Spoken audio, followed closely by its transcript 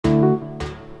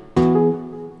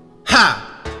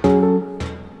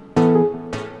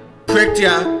it,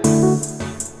 yeah.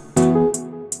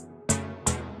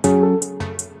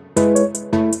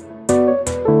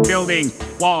 Building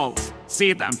walls,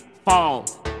 see them fall.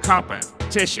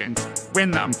 Competitions,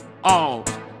 win them all.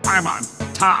 I'm on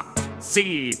top,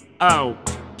 CEO,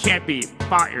 can't be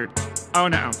fired. Oh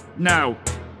no, no,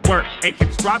 we're a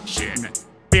construction.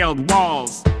 Build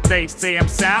walls, they say I'm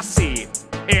sassy.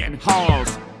 In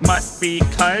halls, must be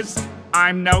 'cause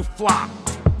I'm no flop.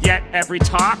 Yet every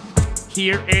talk,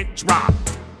 hear it drop.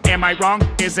 Am I wrong?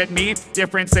 Is it me?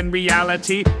 Difference in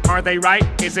reality? Are they right?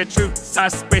 Is it true?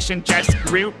 Suspicion just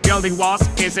grew. Building walls,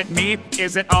 is it me?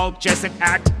 Is it all just an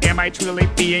act? Am I truly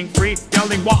being free?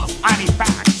 Building walls, I need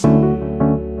facts.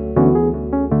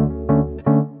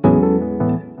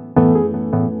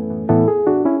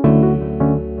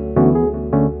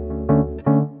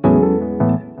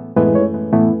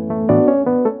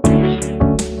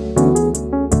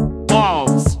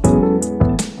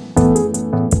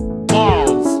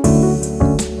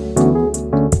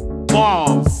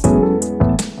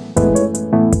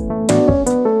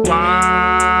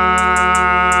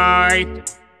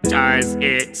 Does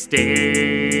it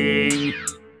sting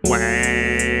when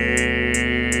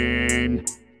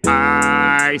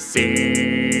I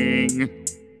sing?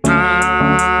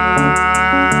 I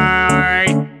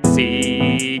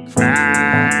see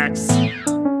cracks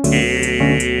in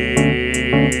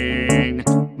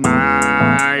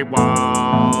my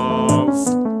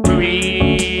walls.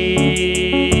 Breathe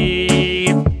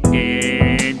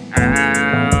in,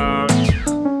 out.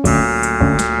 I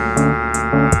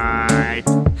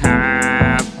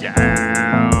have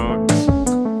doubt.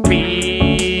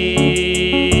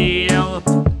 Feel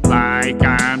like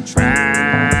I'm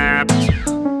trapped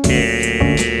in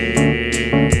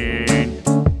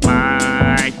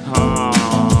my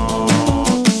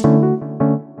halls.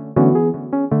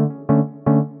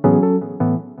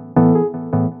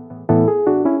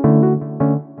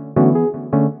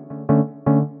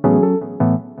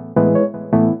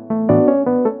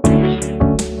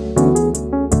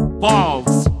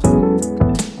 Balls.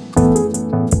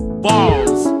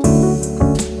 Balls.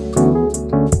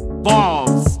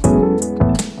 Balls.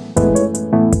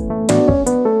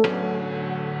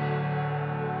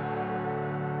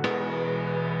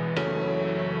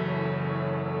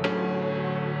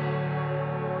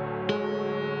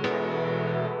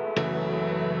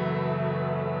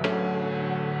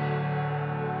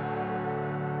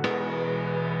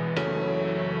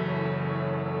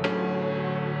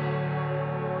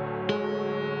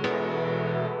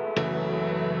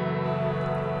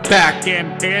 Back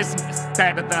in business,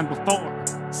 better than before.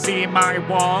 See my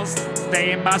walls,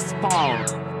 they must fall.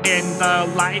 In the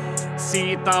light,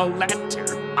 see the letter.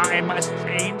 I must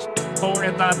change for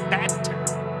the better.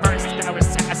 First I was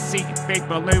sassy, big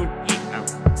balloon ego.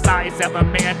 Size of a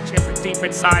mansion deep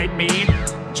inside me.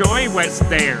 Joy was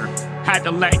there, had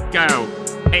to let go.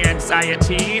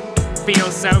 Anxiety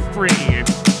feels so free.